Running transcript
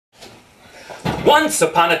Once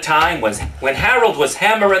upon a time when Harold was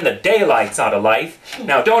hammering the daylights out of life.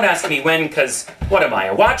 Now, don't ask me when, because what am I,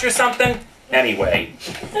 a watch or something? Anyway,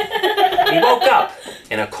 he woke up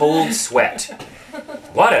in a cold sweat.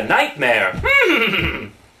 "What a nightmare!"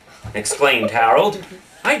 exclaimed Harold.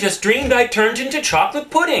 "I just dreamed I turned into chocolate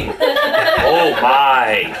pudding." Oh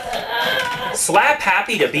my! Slap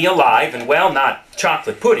happy to be alive and, well, not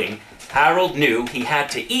chocolate pudding, Harold knew he had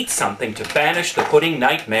to eat something to banish the pudding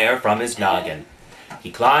nightmare from his noggin. He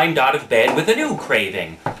climbed out of bed with a new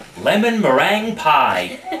craving. Lemon meringue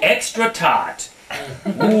pie, extra tot.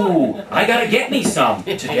 Ooh, I gotta get me some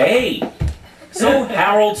today. So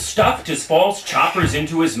Harold stuffed his false choppers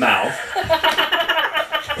into his mouth,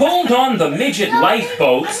 pulled on the midget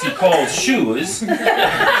lifeboats he calls shoes,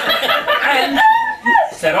 and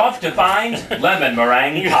set off to find lemon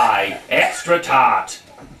meringue pie, extra tot.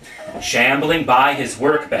 Shambling by his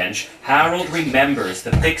workbench, Harold remembers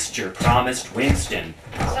the fixture promised Winston.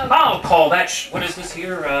 I'll call that, what is this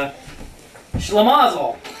here,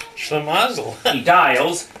 Schlemazel. Schlemazel. He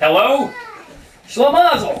dials, "Hello?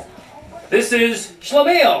 Schlemazel. This is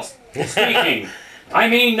Schlemiels. speaking. I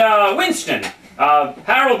mean, Winston.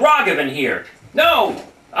 Harold Rogovin here. No,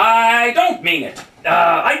 I don't mean it.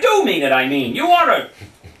 I do mean it, I mean. You are a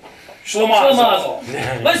Schlemazel.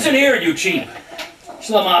 Listen here, you cheap.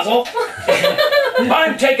 Schlemazel.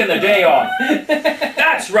 I'm taking the day off.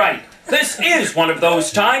 That's right. This is one of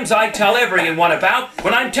those times I tell everyone about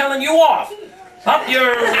when I'm telling you off. Up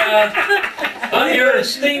your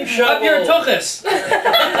steam shovel. Up your tuchus.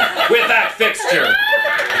 with that fixture.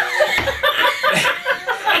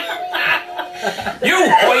 You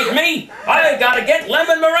hoid me. I gotta get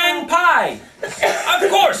lemon meringue pie. Of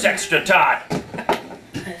course, extra tot.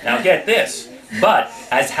 Now get this. But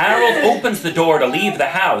as Harold opens the door to leave the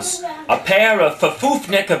house, a pair of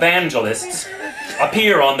fafoofnik evangelists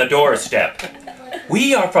appear on the doorstep.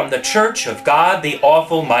 "We are from the Church of God the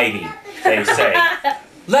Awful Mighty," they say.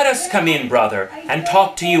 "Let us come in, brother, and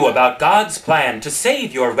talk to you about God's plan to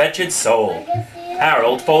save your wretched soul."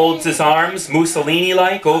 Harold folds his arms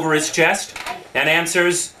Mussolini-like over his chest and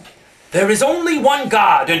answers, "There is only one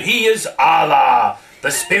God, and he is Allah. The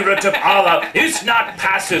spirit of Allah is not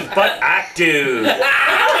passive, but active."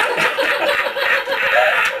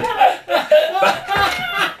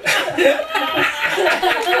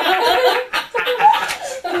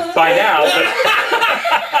 By now,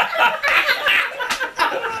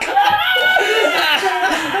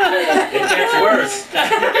 it gets worse.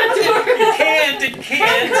 It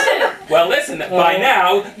can't. Well, listen, by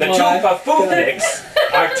now, the two fafoofniks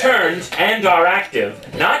are turned and are active,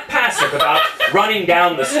 not passive about running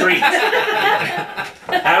down the street.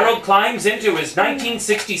 Harold climbs into his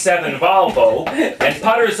 1967 Volvo and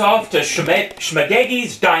putters off to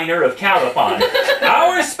Schmagegi's Diner of Califon.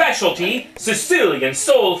 Our specialty, Sicilian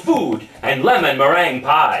soul food and lemon meringue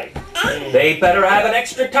pie. "They better have an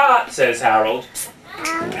extra tot," says Harold.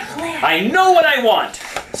 "I know what I want,"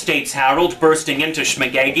 states Harold, bursting into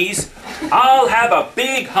Schmagegi's. "I'll have a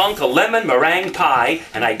big hunk of lemon meringue pie,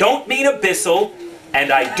 and I don't mean a bissel,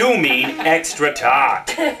 and I do mean extra tot."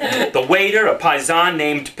 The waiter, a paisan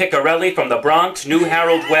named Picarelli from the Bronx, knew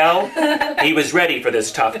Harold well. He was ready for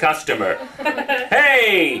this tough customer.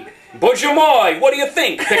 "Hey, Bojamoy, what do you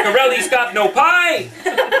think? Picarelli's got no pie?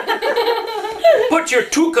 Put your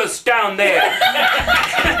tukas down there."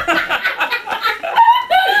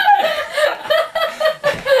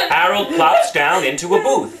 Harold plops down into a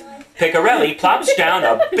booth. Picarelli plops down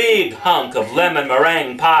a big hunk of lemon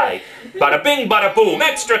meringue pie. "Bada bing, bada boom,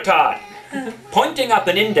 extra tot." Pointing up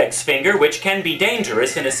an index finger, which can be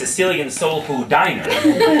dangerous in a Sicilian soul food diner,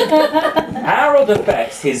 Harold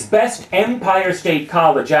affects his best Empire State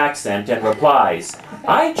College accent and replies,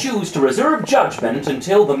 "I choose to reserve judgment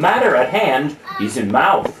until the matter at hand is in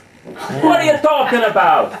mouth." "What are you talking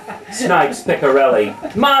about?" snipes Picarelli.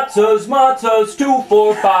 "Matzahs, matzahs, 2,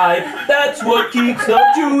 4, 5. That's what keeps the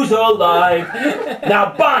Jews alive. Now,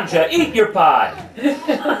 Banja, eat your pie."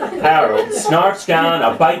 Harold snarfs down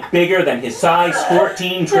a bite bigger than his size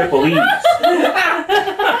 14 triple E's.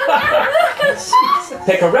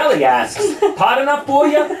 Picarelli asks, "Hot enough for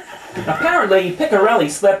you?" Apparently, Picarelli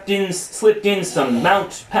slipped in some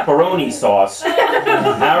Mount Pepperoni sauce.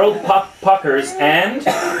 Harold puckers and...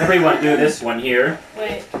 Everyone do this one here.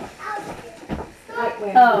 Wait.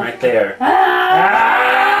 Right there. Achoo!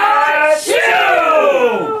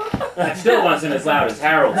 That still wasn't as loud as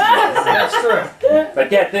Harold's. That's true. But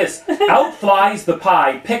get this. Out flies the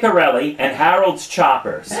pie, Picarelli, and Harold's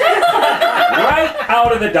choppers. Right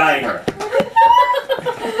out of the diner.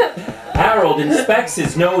 Harold inspects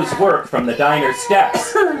his nose work from the diner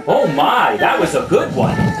steps. "Oh my, that was a good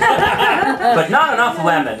one." But not enough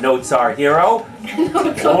lemon, notes our hero.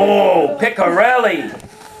 Oh, Picarelli!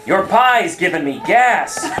 Your pie's giving me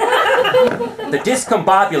gas. The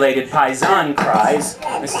discombobulated paisan cries.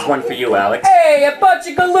 This is one for you, Alex. Hey, a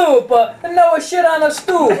pachigalupa, no shit on a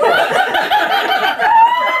stoop.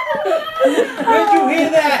 Where'd you hear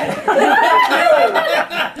that?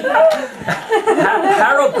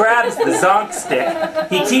 Harold grabs the zonk stick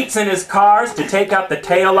he keeps in his cars to take out the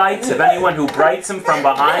taillights of anyone who brights him from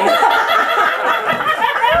behind.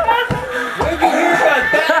 Where'd you hear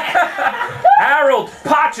about that? Harold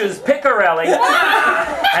potches Picarelli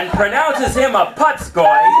and pronounces him a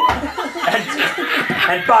putzgoy.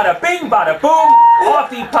 And bada bing, bada boom,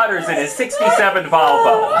 off he putters in his 67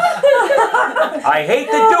 Volvo. I hate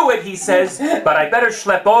to do it, he says, but I better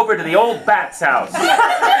schlep over to the old bat's house.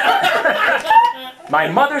 My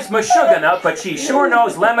mother's Meshuggah, but she sure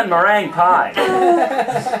knows lemon meringue pie.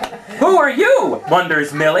 Who are you?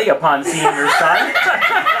 Wonders Millie upon seeing her son.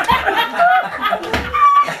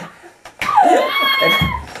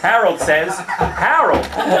 Harold says, Harold,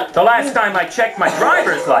 the last time I checked my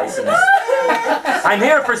driver's license. I'm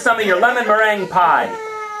here for some of your lemon meringue pie.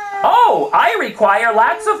 Oh, I require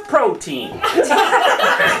lots of protein.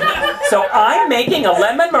 So I'm making a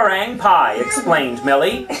lemon meringue pie, explained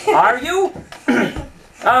Millie. Are you?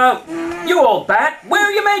 You old bat, where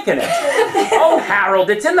are you making it? Oh, Harold,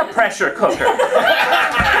 it's in the pressure cooker.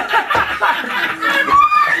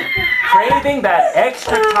 Craving that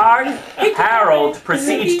extra tart, Harold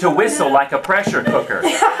proceeds to whistle like a pressure cooker.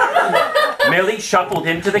 Millie shuffled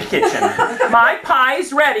into the kitchen. My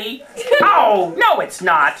pie's ready. Oh, no it's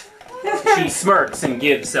not. She smirks and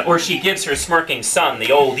gives her smirking son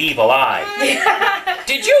the old evil eye.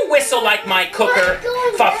 Did you whistle like my cooker?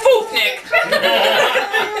 Fafoofnik!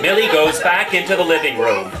 Millie goes back into the living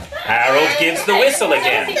room. Harold gives the whistle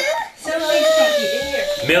again.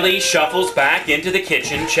 Millie shuffles back into the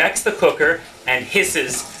kitchen, checks the cooker, and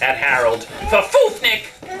hisses at Harold. Fafoofnik!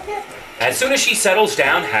 As soon as she settles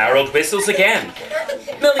down, Harold whistles again.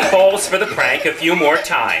 Millie falls for the prank a few more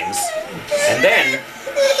times. And then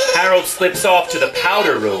Harold slips off to the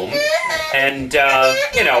powder room, and,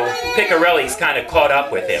 Picarelli's kind of caught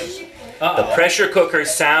up with him. The pressure cooker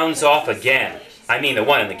sounds off again. I mean the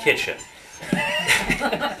one in the kitchen.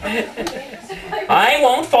 I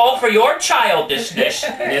won't fall for your childishness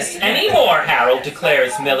anymore, Harold,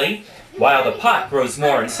 declares Millie, while the pot grows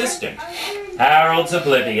more insistent. Harold's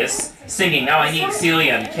oblivious, singing. Now I need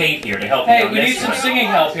Celia and Kate here to help me Hey, on we need this some one. singing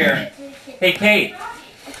help here. Hey, Kate.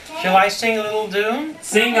 Shall I sing a little tune?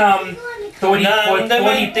 Sing, None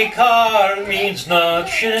the car means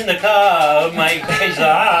nothing in the car, my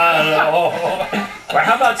pesaro. Or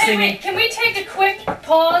how about Hey, singing? wait, can we take a quick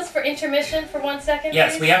pause for intermission for 1 second,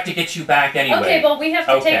 Yes, please? we have to get you back anyway. Okay, well, we have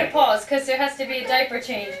to Okay. take a pause because there has to be a diaper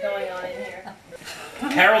change going on in here.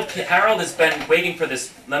 Harold has been waiting for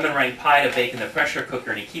this lemon meringue pie to bake in the pressure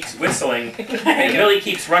cooker, and he keeps whistling. And Millie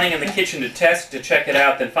keeps running in the kitchen to check it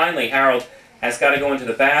out. Then finally, Harold has got to go into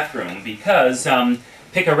the bathroom because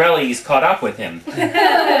Picarelli's caught up with him.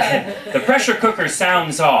 The pressure cooker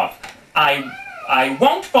sounds off. I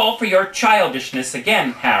won't fall for your childishness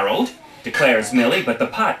again, Harold, declares Millie, but the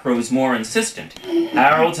pot grows more insistent.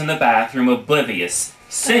 Harold's in the bathroom, oblivious,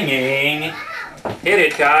 singing. Hit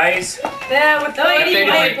it, guys. There were 30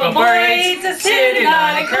 playful birds sitting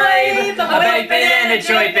on a crate, a piping and a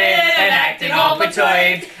choiping and acting all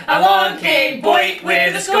patoid. Along came Boyd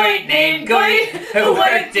with a scoit named Goit, who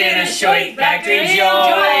worked in a shoit factory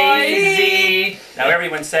Joyzy. Now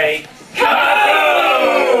everyone say,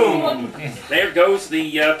 kaboom! There goes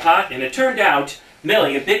the pot, and it turned out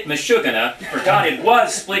Millie, a bit Meshuggah, forgot it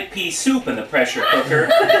was split pea soup in the pressure cooker.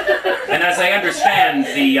 And as I understand,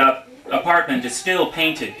 the apartment is still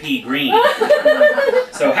painted pea green.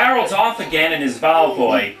 So Harold's off again in his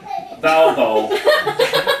Volvo.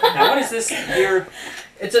 Now what is this here?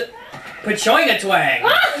 It's a pachoinga twang.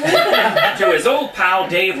 To his old pal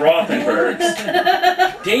Dave Rothenberg's.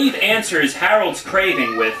 Dave answers Harold's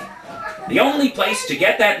craving with, the only place to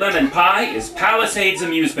get that lemon pie is Palisades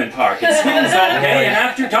Amusement Park. It smells all day and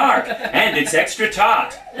after dark, and it's extra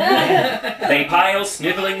taut. They pile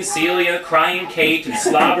sniveling Celia, crying Kate, and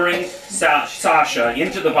slobbering Sasha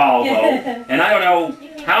into the Volvo. And I don't know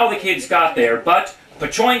how the kids got there, but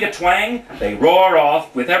pachoinga twang, they roar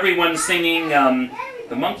off with everyone singing,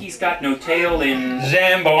 the monkey's got no tail in...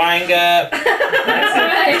 Zamboanga.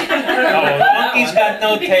 That's it. Oh, the monkey's got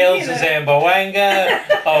no tails in Zamboanga.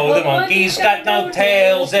 Oh, the monkey's got no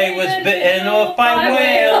tails, they was bitten off by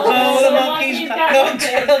whales. Oh, the monkey's got no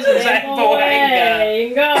tails in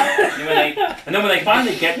Zamboanga. And then when they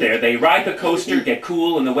finally get there, they ride the coaster, get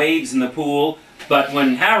cool in the waves in the pool, But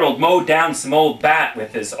when Harold mowed down some old bat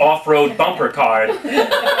with his off-road bumper car,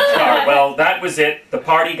 well, that was it. The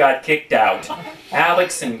party got kicked out.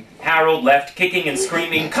 Alex and Harold left kicking and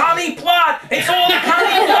screaming, "Commie plot! It's all a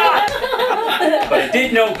commie plot!" But it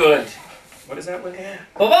did no good. What is that with him?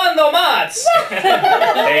 Povando Mats!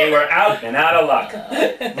 They were out and out of luck.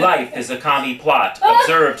 Life is a commie plot,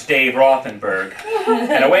 observed Dave Rothenberg.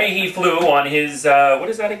 And away he flew on his, what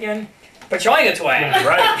is that again? Pachoinga twang!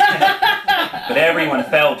 Right. But everyone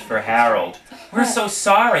felt for Harold. "We're so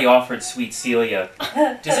sorry," offered sweet Celia.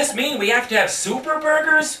 "Does this mean we have to have super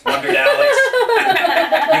burgers?" wondered Alex.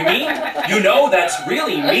 "You mean? You know that's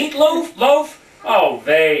really meatloaf? Loaf?" "Oh,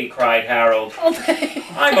 vey," cried Harold.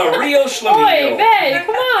 "I'm a real Oi, schlemiel." Vay,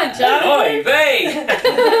 come on, John. "Oi, vey,"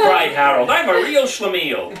 cried Harold. "I'm a real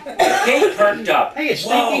schlemiel." The cake perked up. Hey, a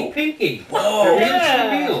sneaky Whoa. pinky. Whoa. The real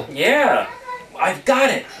schlemiel. Yeah, I've got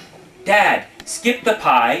it. Dad, skip the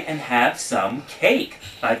pie and have some cake.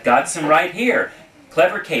 I've got some right here.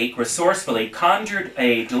 Clever Cake resourcefully conjured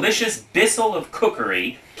a delicious bissel of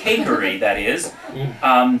cookery, cakery that is,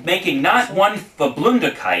 making not one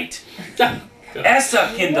verblundekite.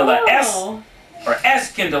 Essa kindle S, or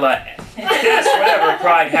S kindle S, whatever,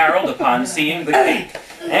 cried Harold upon seeing the cake.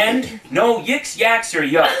 And no yicks, yaks, or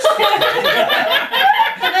yucks.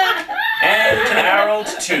 And Harold,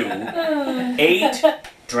 too, ate,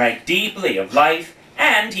 drank deeply of life,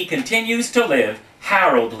 and he continues to live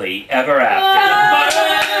Haroldly ever after.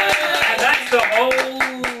 And that's the whole,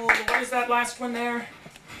 what is that last one there?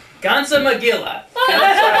 Gansa Magilla.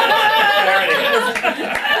 There it is.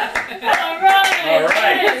 Alright. All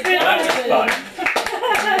right, well, that was fun.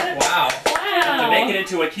 Wow. To make it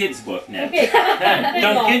into a kid's book now. Okay.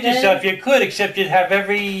 Don't kid yourself, you could, except you'd have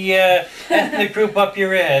every ethnic group up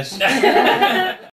your ass.